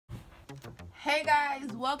Hey guys,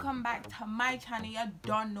 welcome back to my channel. You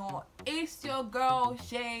don't know, it's your girl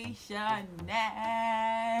Chay.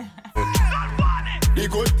 The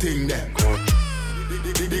good thing then.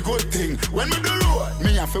 The good thing. When we do road,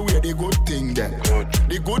 me have to wear the good thing then.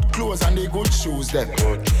 The good clothes and the good shoes then.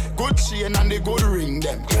 Good chain and the good ring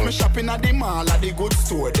then. Me shopping at the mall at the good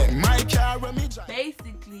store then. My car when me drive.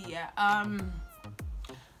 Basically, yeah, I'm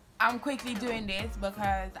quickly doing this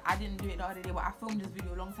because I didn't do it the other day, but I filmed this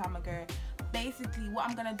video a long time ago. Basically, what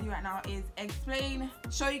I'm gonna do right now is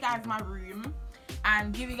show you guys my room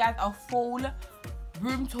and give you guys a full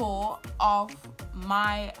room tour of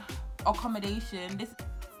my accommodation.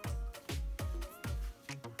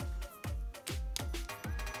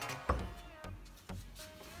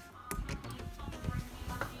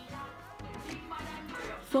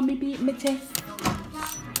 So me beat my chest.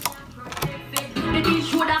 The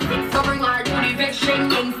dish would have six so bring her to the veg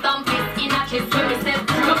shrinking stamp it in a chest when we step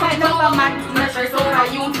through. Look at number man. Measures over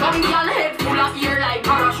you. Some girl head full of ear like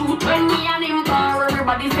parachute. When me and him par,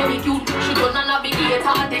 everybody's very cute. She gonna navigate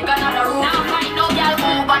and take another route. Now find no girl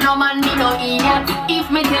over, no man me no idiot.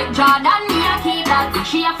 If me take Jordan, me a keep that.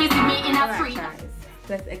 She a visit me in a free. Guys,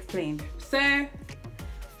 let's explain. So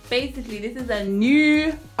basically, this is a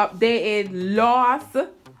new updated last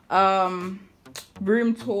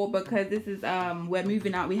room tour because this is we're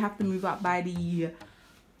moving out. We have to move out by the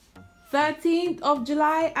 13th of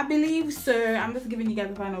July, I believe. So I'm just giving you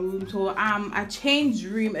guys a final room tour. I changed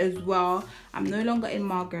room as well. I'm no longer in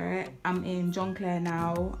Margaret, I'm in John Clare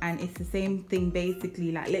now, and it's the same thing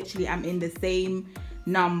basically. Like literally I'm in the same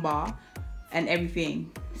number and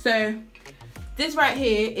everything. So this right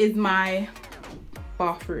here is my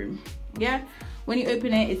bathroom. Yeah, when you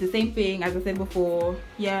open it, it's the same thing as I said before.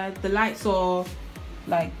 Yeah, the lights are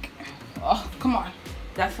like, oh come on,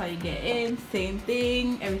 that's how you get in. Same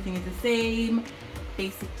thing, everything is the same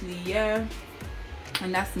basically. Yeah,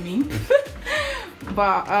 and that's me.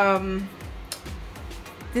 But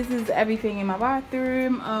this is everything in my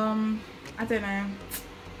bathroom. I don't know,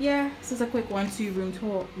 yeah, this is a quick 1-2 room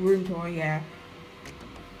tour. Yeah,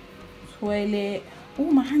 toilet. Oh,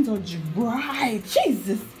 my hands are dry,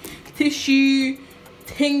 Jesus. Tissue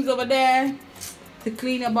things over there to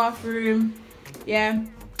clean your bathroom. Yeah,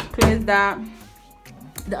 close that.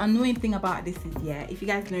 The annoying thing about this is, yeah, if you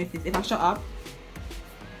guys notice, if I shut up,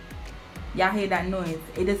 y'all hear that noise,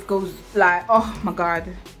 it just goes like, oh my god,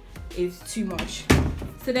 it's too much.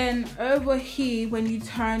 So then over here, when you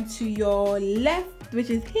turn to your left, which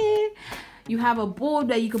is here, you have a board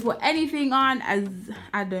that you can put anything on. As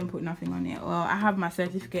I don't put nothing on it. Well, I have my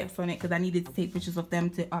certificates on it because I needed to take pictures of them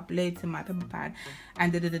to upload to my paper pad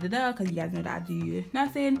and because you guys know that I do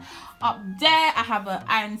nothing. Up there I have an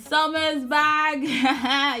Ann Summers bag.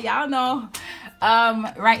 Y'all know.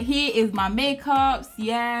 Right here is my makeups.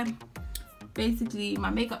 Yeah, basically my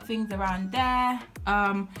makeup things around there.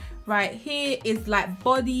 Right here is like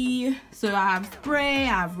body, so I have spray,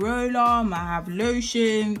 I have roll-on, I have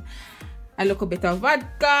lotion, a little bit of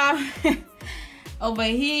vodka. Over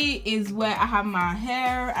here is where I have my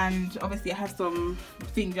hair, and obviously I have some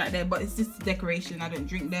things right there, but it's just decoration, I don't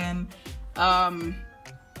drink them. I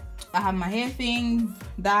have my hair things,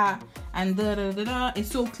 that, and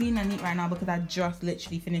it's so clean and neat right now because I just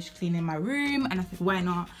literally finished cleaning my room, and I said why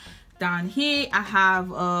not. Down here I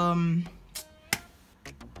have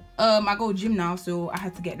I go gym now, so I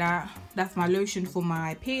had to get that. That's my lotion for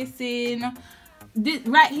my piercing. This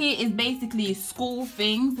right here is basically school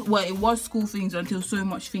things. Well, it was school things until so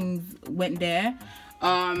much things went there.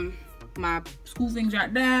 My school things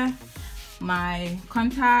right there, my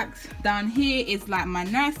contacts. Down here is like my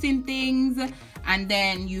nursing things, and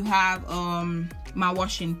then you have my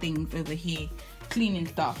washing things over here, cleaning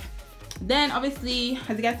stuff. Then obviously,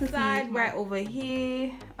 as you guys can see, right over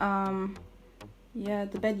here, yeah,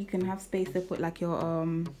 the bed, you can have space to put like your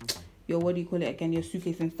what do you call it again, your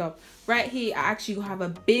suitcase and stuff. Right here I actually have a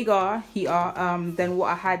bigger heater than what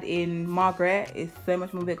I had in Margaret. It's so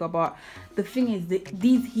much more bigger, but the thing is that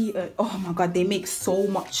these heaters, oh my god, they make so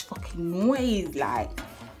much fucking noise. Like,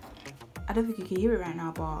 I don't think you can hear it right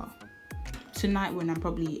now, but tonight when I'm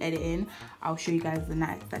probably editing, I'll show you guys the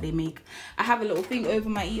nights that they make. I have a little thing over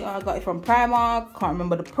my heater. I got it from Primark, can't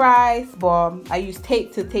remember the price, but I use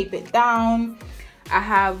tape to tape it down. I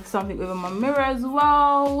have something over my mirror as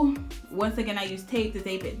well. Once again, I use tape to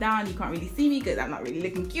tape it down. You can't really see me because I'm not really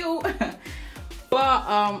looking cute. But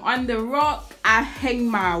on the rock, I hang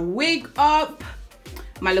my wig up,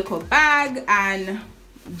 my little bag, and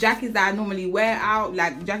jackets that I normally wear out,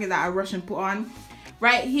 like jackets that I rush and put on.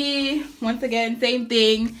 Right here, once again, same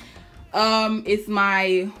thing. It's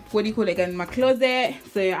my, what do you call it again, my closet.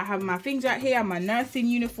 So I have my things right here, my nursing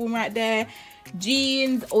uniform right there,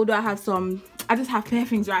 jeans, although I just have pair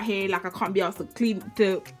things right here, like I can't be asked to clean,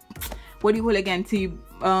 to, what do you call it again, to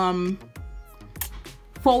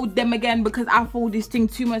fold them again, because I fold this thing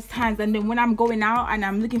too much times, and then when I'm going out and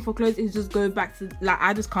I'm looking for clothes, it just goes back to, like,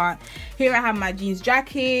 I just can't. Here I have my jeans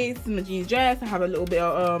jackets, my jeans dress. I have a little bit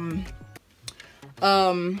of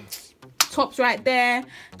tops right there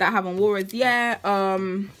that I haven't worn yet.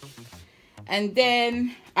 And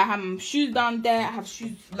then I have shoes down there. I have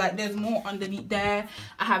shoes, like, there's more underneath there.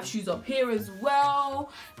 I have shoes up here as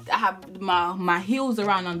well. I have my heels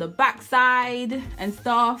around on the back side and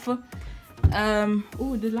stuff.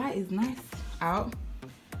 Oh, the light is nice out.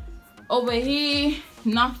 Over here,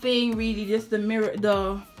 nothing really, just the mirror,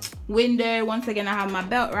 the window. Once again, I have my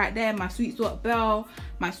belt right there, my sweet sweat belt,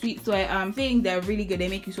 my sweet sweat thing. They're really good, they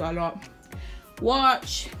make you sweat a lot.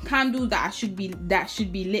 Watch, candles that should be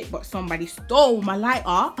lit, but somebody stole my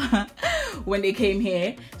lighter when they came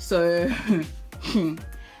here. So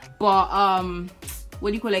but what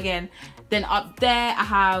do you call it again? Then up there I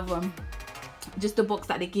have just the box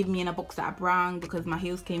that they give me in a box that I brought because my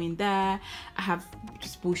heels came in there. I have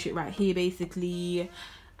just bullshit right here basically.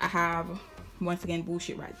 I have, once again,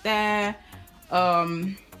 bullshit right there.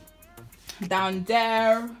 Down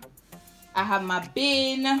there I have my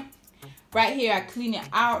bin. Right here I clean it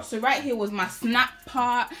out. So right here was my snack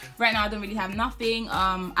part. Right now I don't really have nothing.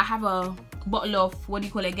 I have a bottle of, what do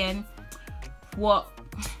you call it again,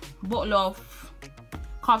 bottle of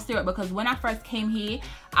cough syrup, because when I first came here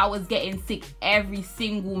I was getting sick every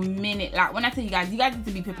single minute. Like, when I tell you guys need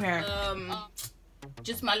to be prepared.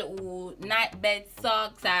 Just my little night bed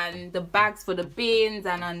socks and the bags for the bins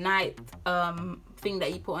and a night thing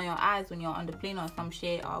that you put on your eyes when you're on the plane or some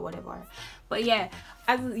shit or whatever. But yeah,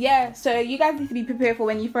 so you guys need to be prepared for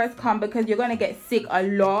when you first come, because you're gonna get sick a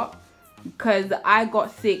lot, because I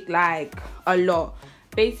got sick like a lot.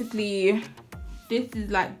 Basically, this is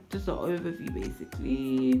like just an overview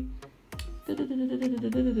basically.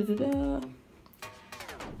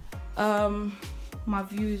 My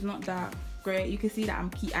view is not that great. You can see that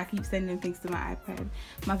I keep sending things to my iPad.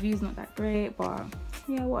 My view is not that great, but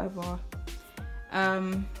yeah, whatever.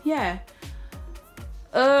 Yeah.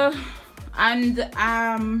 And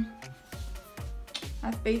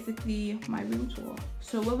that's basically my room tour.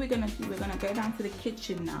 So what we're gonna do, we're gonna go down to the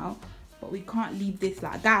kitchen now, but we can't leave this.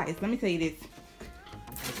 Like, guys, let me tell you this,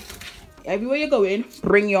 everywhere you're going,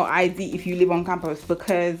 bring your ID if you live on campus,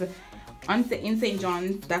 because in St.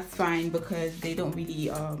 John's that's fine, because they don't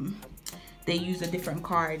really they use a different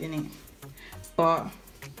card in it, but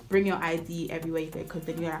bring your ID everywhere you go, because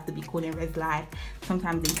then you have to be calling red light.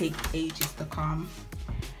 Sometimes they take ages to come.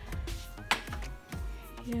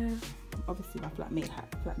 Yeah, obviously my flatmates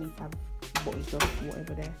have bottles of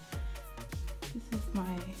whatever there. This is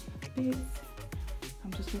my bits.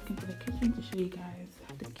 I'm just walking to the kitchen to show you guys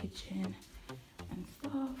the kitchen and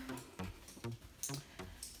stuff.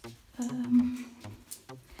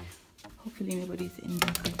 Hopefully nobody's in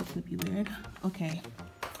there, because this would be weird. Okay,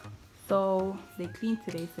 so they cleaned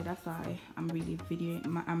today, so that's why I'm really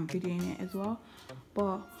videoing it as well.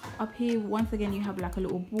 But up here, once again, you have like a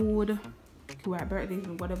little board, where birthdays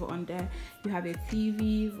and whatever on there. You have your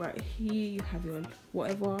TV right here, you have your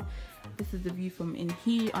whatever. This is the view from in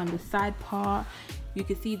here. On the side part you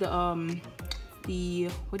can see the what do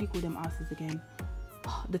you call them houses again?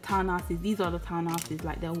 Oh, the townhouses. These are the townhouses,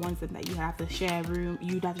 like the ones that you have to share room,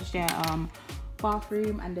 you'd have to share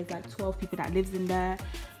bathroom, and there's like 12 people that lives in there.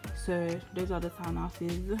 So those are the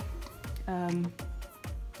townhouses.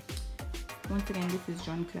 Once again, this is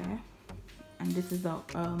John Clare, and this is a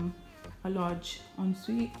large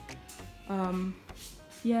ensuite.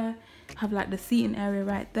 Yeah, have like the seating area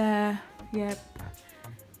right there. Yep,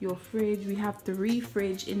 your fridge. We have 3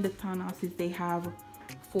 fridge in the townhouses. They have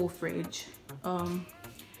 4 fridge.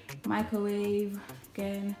 Microwave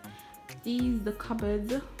again. The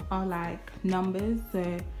cupboards are like numbers,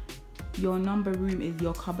 so your number room is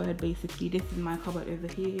your cupboard basically. This is my cupboard over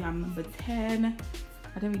here. I'm number 10.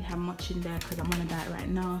 I don't really have much in there because I'm on a diet right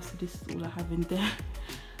now, so this is all I have in there.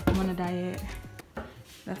 I'm on a diet.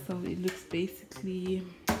 That's how it looks basically.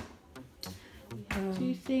 We have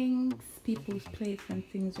 2 sinks, people's plates and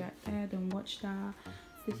things right there. Don't watch that.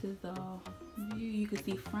 This is the view. You can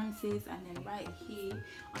see Francis, and then right here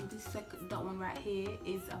on this that one right here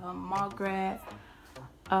is Margaret.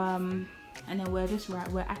 And then we're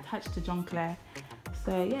attached to John Clare.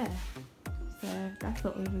 So yeah, so that's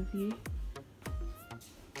the overview.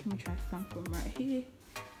 Let me try some from right here.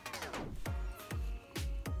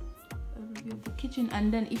 overview of the kitchen.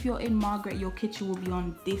 And then if you're in Margaret, your kitchen will be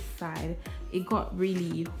on this side. It got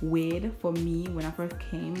really weird for me when I first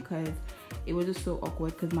came because it was just so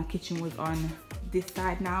awkward because my kitchen was on this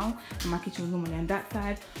side now and my kitchen was normally on that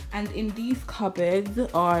side. And in these cupboards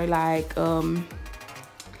are like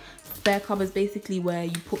spare cupboards, basically, where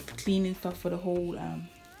you put cleaning stuff for the whole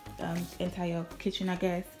entire kitchen, I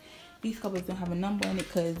guess. These cupboards don't have a number on it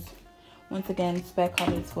because, once again, spare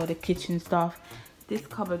cupboards for the kitchen stuff. This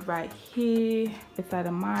cupboard right here beside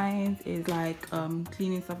of mine is like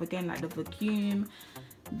cleaning stuff again, like the vacuum,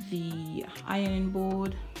 the ironing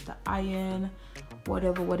board, the iron,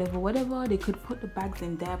 whatever. They could put the bags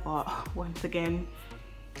in there, but once again,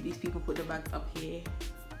 these people put the bags up here,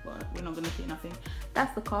 but we're not gonna say nothing.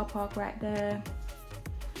 That's the car park right there.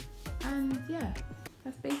 And yeah,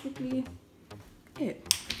 that's basically it.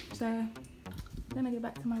 So I'm gonna get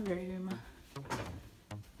back to my room.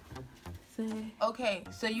 Okay,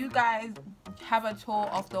 so you guys have a tour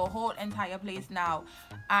of the whole entire place now,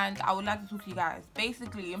 and I would like to talk to you guys.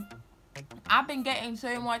 Basically, I've been getting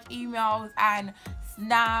so much emails and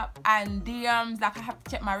snap and DMs, like I have to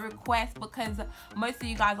check my requests because most of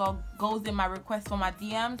you guys goes in my requests for my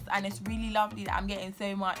DMs, and it's really lovely that I'm getting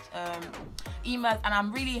so much emails, and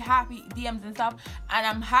I'm really happy, DMs and stuff, and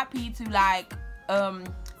I'm happy to like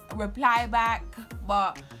reply back,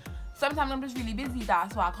 but sometimes I'm just really busy,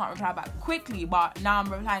 that's why I can't reply back quickly. But now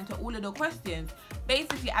I'm replying to all of the questions.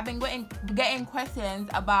 Basically, I've been getting questions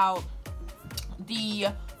about the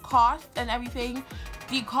cost and everything.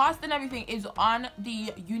 The cost and everything is on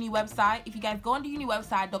the uni website. If you guys go on the uni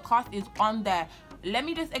website, the cost is on there. Let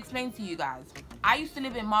me just explain to you guys. I used to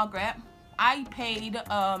live in Margaret. I paid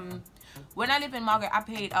when I lived in Margaret, I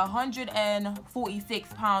paid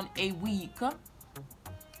 £146 a week.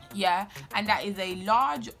 Yeah, and that is a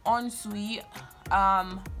large ensuite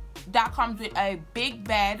that comes with a big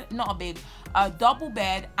bed, a double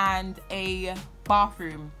bed and a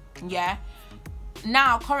bathroom. Yeah,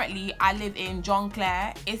 now currently I live in John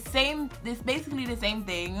Clare. It's basically the same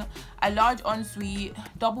thing, a large ensuite,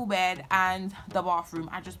 double bed and the bathroom.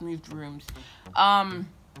 I just moved rooms.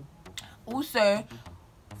 Also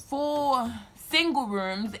for single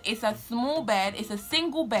rooms, it's a small bed, it's a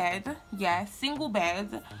single bed, yeah, single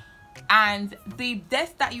bed, and the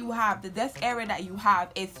desk that you have, the desk area that you have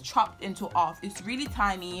is chopped into half. It's really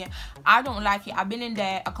tiny. I don't like it. I've been in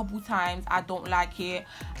there a couple times. I don't like it,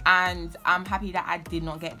 and I'm happy that I did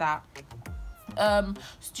not get that.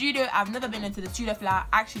 Studio, I've never been into the studio flat.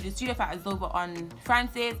 Actually, the studio flat is over on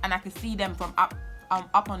Francis, and I can see them from up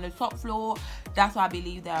on the top floor. That's where I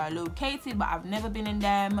believe they are located, but I've never been in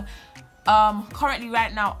them. Currently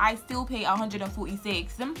right now I still pay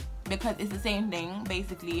 146 because it's the same thing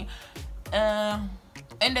basically.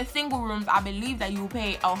 In the single rooms, I believe that you will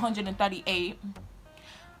pay 138.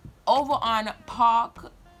 Over on the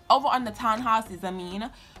townhouses, I mean,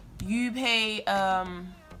 you pay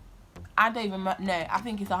I don't even know, I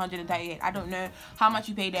think it's 138. I don't know how much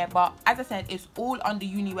you pay there, but as I said, it's all on the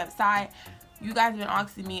uni website. You guys have been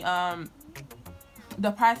asking me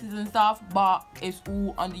the prices and stuff, but it's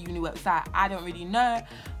all on the uni website. I don't really know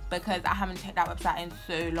because I haven't checked that website in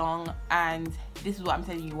so long, and this is what I'm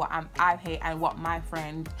telling you, what I pay and what my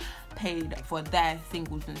friend paid for their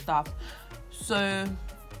singles and stuff. So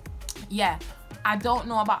yeah, I don't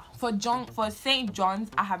know about for St. John's.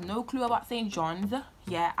 I have no clue about St. John's.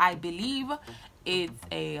 Yeah, I believe it's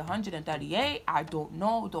 138. I don't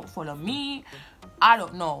know, don't follow me, I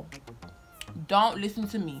don't know. Don't listen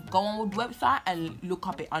to me. Go on the website and look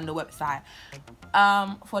up it on the website.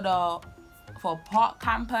 For Park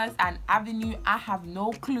Campus and Avenue, I have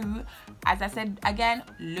no clue. As I said again,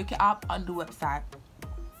 look it up on the website.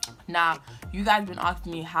 Now, you guys have been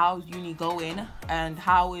asking me how's uni going and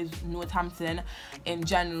how is Northampton in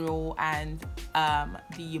general, and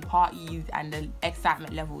the parties and the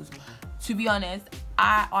excitement levels. To be honest,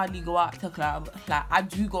 I hardly go out to club. Like, I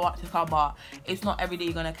do go out to club, but it's not every day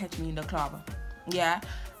you're gonna catch me in the club. Yeah,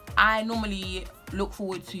 I normally look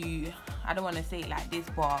forward to, I don't want to say it like this,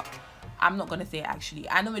 but I'm not gonna say it actually.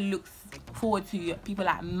 I normally look forward to people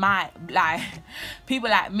like people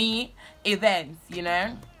like me events, you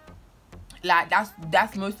know. Like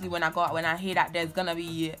that's mostly when I go out, when I hear that there's gonna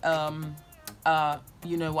be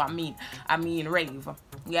you know what I mean rave.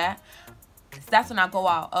 Yeah, so that's when I go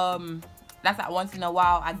out. That's like once in a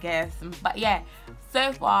while, I guess. But yeah,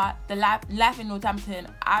 so far the life in Northampton,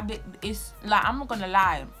 it's like, I'm not gonna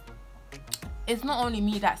lie, it's not only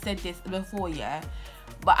me that said this before, yeah,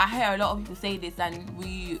 but I hear a lot of people say this, and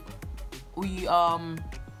we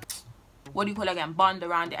what do you call it again, bond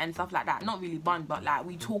around it and stuff like that. Not really bond, but like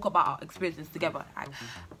we talk about our experiences together. Like,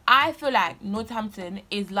 I feel like Northampton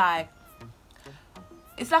is like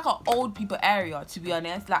it's like an old people area, to be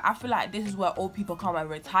honest. Like, I feel like this is where old people come and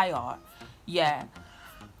retire. Yeah.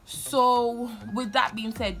 So with that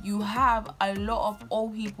being said, you have a lot of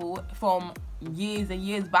old people from years and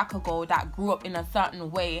years back ago that grew up in a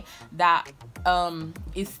certain way that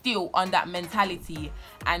is still on that mentality.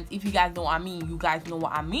 And if you guys know what I mean, you guys know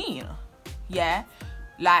what I mean. Yeah,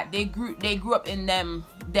 like they grew up in them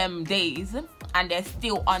days, and they're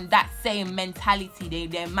still on that same mentality.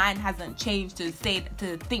 Their mind hasn't changed to think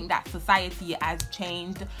that society has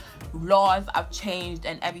changed, laws have changed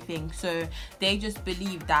and everything. So they just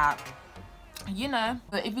believe that, you know.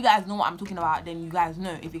 But if you guys know what I'm talking about, then you guys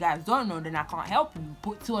know. If you guys don't know, then I can't help you.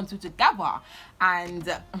 Put two and two together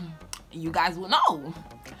and you guys will know.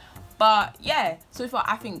 But yeah, so far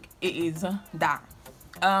I think it is that.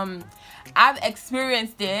 I've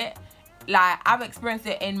experienced it. Like, I've experienced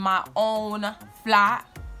it in my own flat,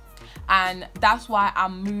 and that's why I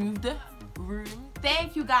moved room.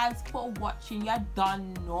 Thank you guys for watching. You're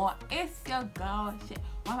done. No, it's your girl. Shit,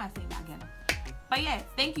 why am I saying that again? But yeah,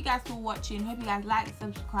 thank you guys for watching. Hope you guys like,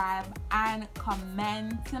 subscribe and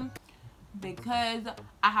comment, because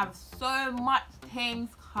I have so much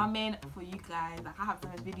things coming for you guys. Like, I have so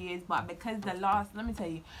many videos, but because let me tell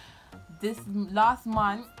you, this last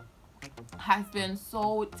month has been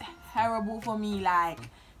so terrible for me. Like,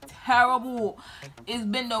 terrible. It's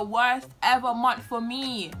been the worst ever month for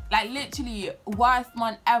me. Like, literally worst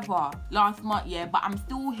month ever last month. Yeah, but I'm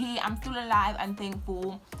still here, I'm still alive and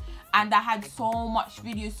thankful. And I had so much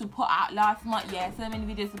videos to put out last month. Yeah, so many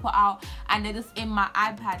videos to put out, and they're just in my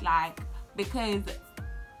iPad, like, because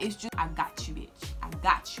it's just, I got you, bitch. I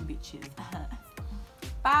got you, bitches.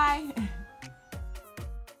 Bye.